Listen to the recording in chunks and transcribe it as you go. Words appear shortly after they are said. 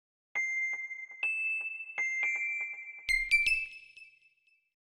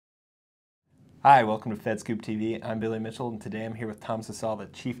Hi, welcome to FedScoop TV. I'm Billy Mitchell, and today I'm here with Tom Sasala,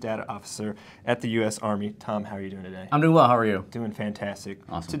 Chief Data Officer at the U.S. Army. Tom, how are you doing today? I'm doing well. How are you? Doing fantastic.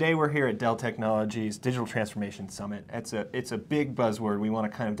 Awesome. Today we're here at Dell Technologies Digital Transformation Summit. It's a big buzzword. We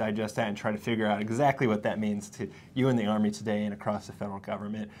want to kind of digest that and try to figure out exactly what that means to you in the Army today and across the federal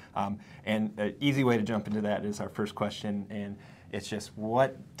government. And an easy way to jump into that is our first question, and it's just,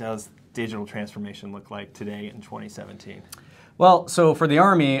 what does digital transformation look like today in 2017? Well, so for the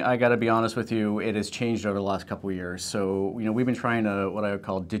Army, I got to be honest with you, it has changed over the last couple of years. So, we've been trying to, what I would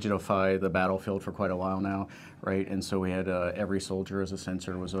call, digify the battlefield for quite a while now, right? And so we had every soldier as a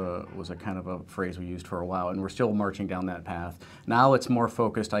sensor was a kind of a phrase we used for a while, and we're still marching down that path. Now it's more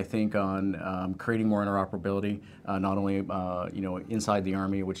focused, I think, on creating more interoperability, not only inside the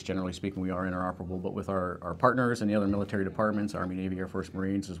Army, which generally speaking we are interoperable, but with our partners and the other military departments, Army, Navy, Air Force,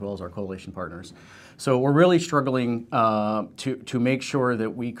 Marines, as well as our coalition partners. So we're really struggling to make sure that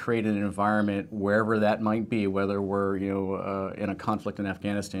we create an environment wherever that might be, whether we're in a conflict in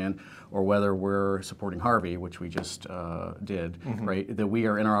Afghanistan or whether we're supporting Harvey, which we just did, right? That we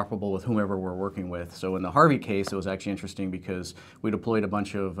are interoperable with whomever we're working with. So in the Harvey case, it was actually interesting because we deployed a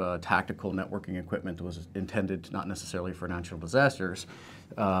bunch of tactical networking equipment that was intended not necessarily for natural disasters,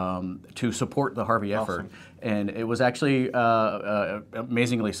 to support the Harvey effort. Awesome. And it was actually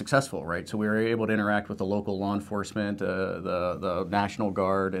amazingly successful, right? So we were able to interact with the local law enforcement, the National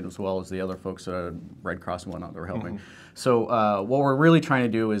Guard, and as well as the other folks, Red Cross and whatnot, that were helping. So what we're really trying to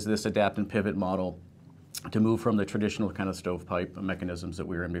do is this adapt and pivot model to move from the traditional kind of stovepipe mechanisms that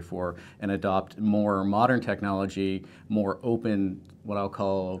we were in before and adopt more modern technology, more open, what I'll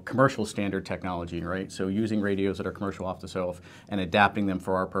call commercial standard technology, right? So using radios that are commercial off the shelf and adapting them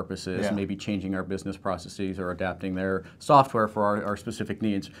for our purposes, maybe changing our business processes or adapting their software for our specific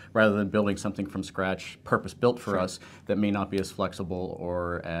needs, rather than building something from scratch, purpose-built for us, that may not be as flexible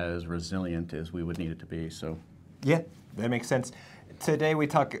or as resilient as we would need it to be. So, yeah, that makes sense. Today we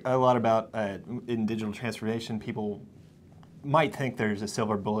talk a lot about, in digital transformation, people might think there's a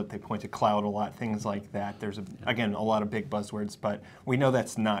silver bullet. They point to cloud a lot, things like that. There's, again, a lot of big buzzwords, but we know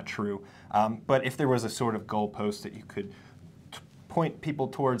that's not true. But if there was a sort of goalpost that you could point people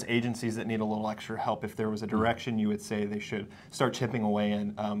towards agencies that need a little extra help, if there was a direction you would say they should start chipping away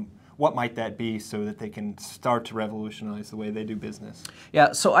in, what might that be so that they can start to revolutionize the way they do business?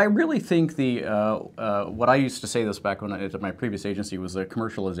 Yeah, so I really think what I used to say this back when at my previous agency was the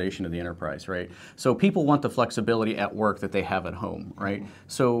commercialization of the enterprise, right? So people want the flexibility at work that they have at home, right?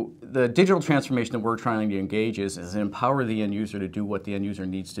 So the digital transformation that we're trying to engage is empower the end user to do what the end user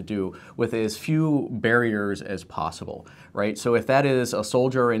needs to do with as few barriers as possible, right? So if that is a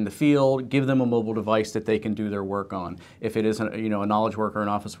soldier in the field, give them a mobile device that they can do their work on. If it is a knowledge worker, an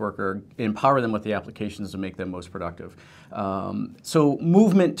office worker, empower them with the applications to make them most productive. So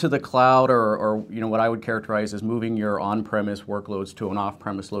movement to the cloud, or what I would characterize as moving your on-premise workloads to an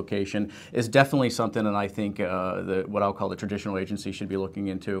off-premise location, is definitely something that I think what I'll call the traditional agency should be looking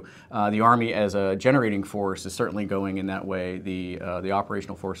into. The Army as a generating force is certainly going in that way. The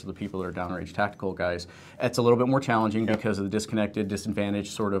operational force of the people that are downrange tactical guys, it's a little bit more challenging because of the disconnected,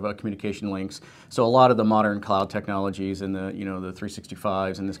 disadvantaged sort of communication links. So a lot of the modern cloud technologies and the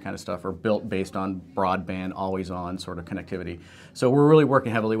 365s and this kind of stuff are built based on broadband, always-on sort of connectivity. So we're really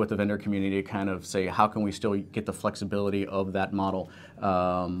working heavily with the vendor community to kind of say, how can we still get the flexibility of that model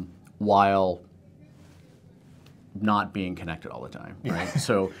while not being connected all the time, right?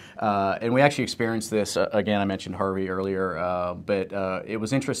 So, and we actually experienced this, again, I mentioned Harvey earlier, but it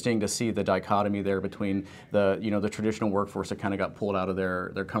was interesting to see the dichotomy there between the traditional workforce that kind of got pulled out of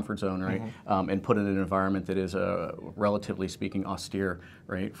their comfort zone, right? And put in an environment that is, relatively speaking, austere,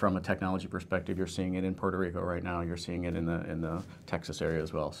 right? From a technology perspective, you're seeing it in Puerto Rico right now, you're seeing it in the Texas area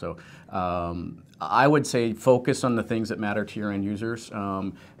as well. So I would say focus on the things that matter to your end users.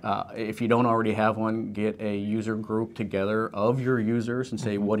 If you don't already have one, get a user group together of your users and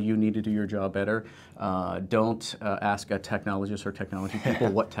say, what do you need to do your job better? Don't ask a technologist or technology people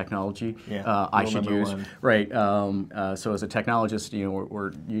what technology I should use. Right. So as a technologist,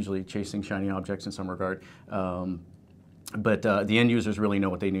 we're usually chasing shiny objects in some regard. But the end users really know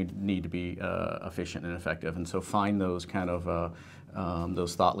what they need to be efficient and effective, and so find those kind of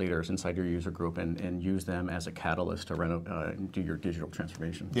those thought leaders inside your user group and use them as a catalyst to do your digital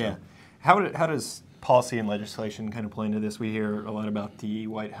transformation. Yeah. So. How does policy and legislation kind of play into this? We hear a lot about the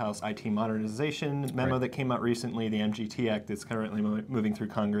White House IT modernization memo that came out recently, the MGT Act that's currently moving through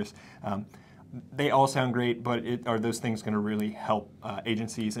Congress. They all sound great, but are those things going to really help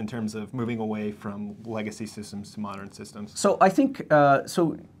agencies in terms of moving away from legacy systems to modern systems? So I think,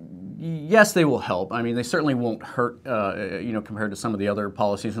 Yes, they will help. I mean, they certainly won't hurt, compared to some of the other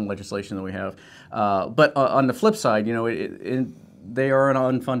policies and legislation that we have. But on the flip side, they are an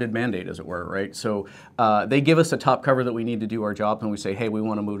unfunded mandate, as it were, right? So they give us a top cover that we need to do our job, and we say, hey, we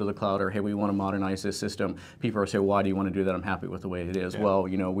want to move to the cloud, or hey, we want to modernize this system. People are saying, why do you want to do that? I'm happy with the way it is. Yeah. Well,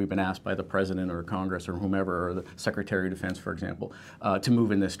 we've been asked by the president or Congress or whomever, or the Secretary of Defense, for example, to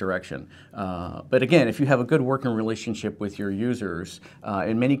move in this direction. But again, if you have a good working relationship with your users,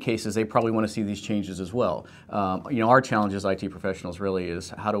 in many cases, they probably want to see these changes as well. Our challenge as IT professionals really is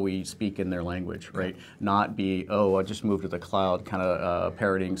how do we speak in their language, right? Yeah. Not be, oh, I just moved to the cloud, kind of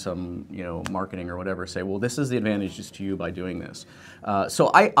parroting some marketing or whatever. Say, well, this is the advantages to you by doing this.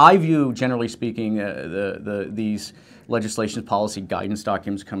 So I view, generally speaking, these legislation, policy, guidance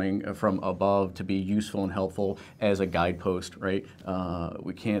documents coming from above to be useful and helpful as a guidepost, right?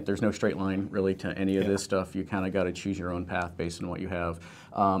 There's no straight line really to any of this stuff. You kind of got to choose your own path based on what you have.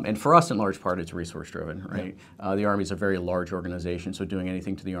 And for us, in large part, it's resource driven, right? Yeah. The Army is a very large organization, so doing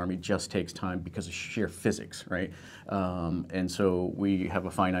anything to the Army just takes time because of sheer physics, right? And so we have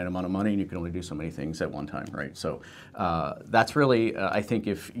a finite amount of money, and you can only do so many things at one time, right? So that's really, I think,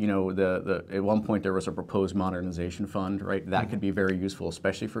 if at one point there was a proposed modernization fund, right? That could be very useful,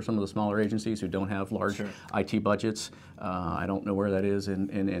 especially for some of the smaller agencies who don't have large IT budgets. I don't know where that is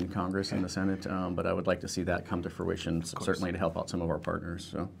in Congress and the Senate, but I would like to see that come to fruition, certainly to help out some of our partners.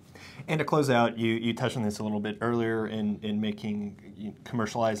 So. And to close out, you touched on this a little bit earlier in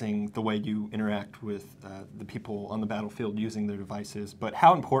commercializing the way you interact with the people on the battlefield using their devices. But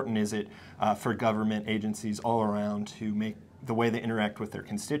how important is it for government agencies all around to make the way they interact with their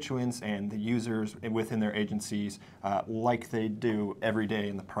constituents and the users within their agencies like they do every day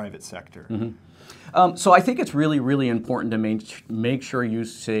in the private sector? Mm-hmm. So I think it's really, really important to make sure you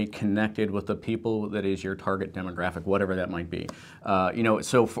stay connected with the people that is your target demographic, whatever that might be.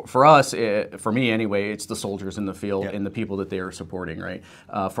 So for us, for me anyway, it's the soldiers in the field and the people that they are supporting, right?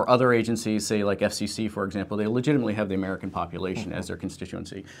 For other agencies, say like FCC, for example, they legitimately have the American population as their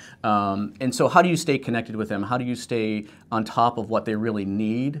constituency. And so how do you stay connected with them? How do you stay on top of what they really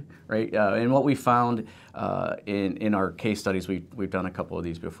need, right? And what we found in our case studies, we've done a couple of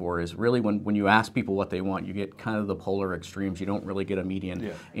these before, is really when you ask people what they want, you get kind of the polar extremes. You don't really get a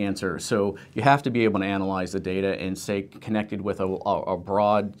median answer. So you have to be able to analyze the data and stay connected with a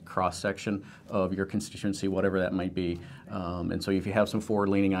broad cross-section of your constituency, whatever that might be. And so if you have some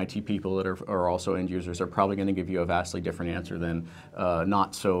forward-leaning IT people that are also end users, they're probably going to give you a vastly different answer than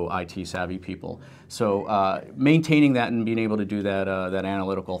not so IT-savvy people. So maintaining that and being able to do that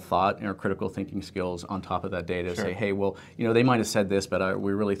analytical thought or critical thinking skills on top of that data, say, hey, well, they might have said this, but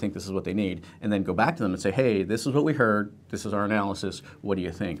we really think this is what they need, and then go back to them and say, hey, this is what we heard, this is our analysis, what do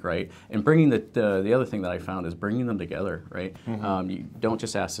you think, right? And bringing the other thing that I found is bringing them together, right? Mm-hmm. You don't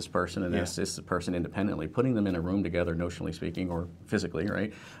just ask this person and ask this person independently, putting them in a room together, notionally speaking, or physically,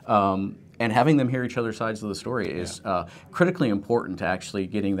 right? And having them hear each other's sides of the story is critically important to actually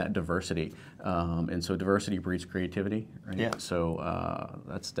getting that diversity. And so diversity breeds creativity, right? Yeah. So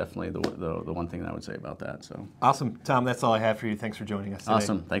that's definitely the one thing that I would say about that. So awesome. Tom, that's all I have for you. Thanks for joining us today.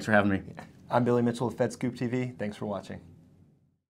 Awesome. Thanks for having me. I'm Billy Mitchell of FedScoop TV. Thanks for watching.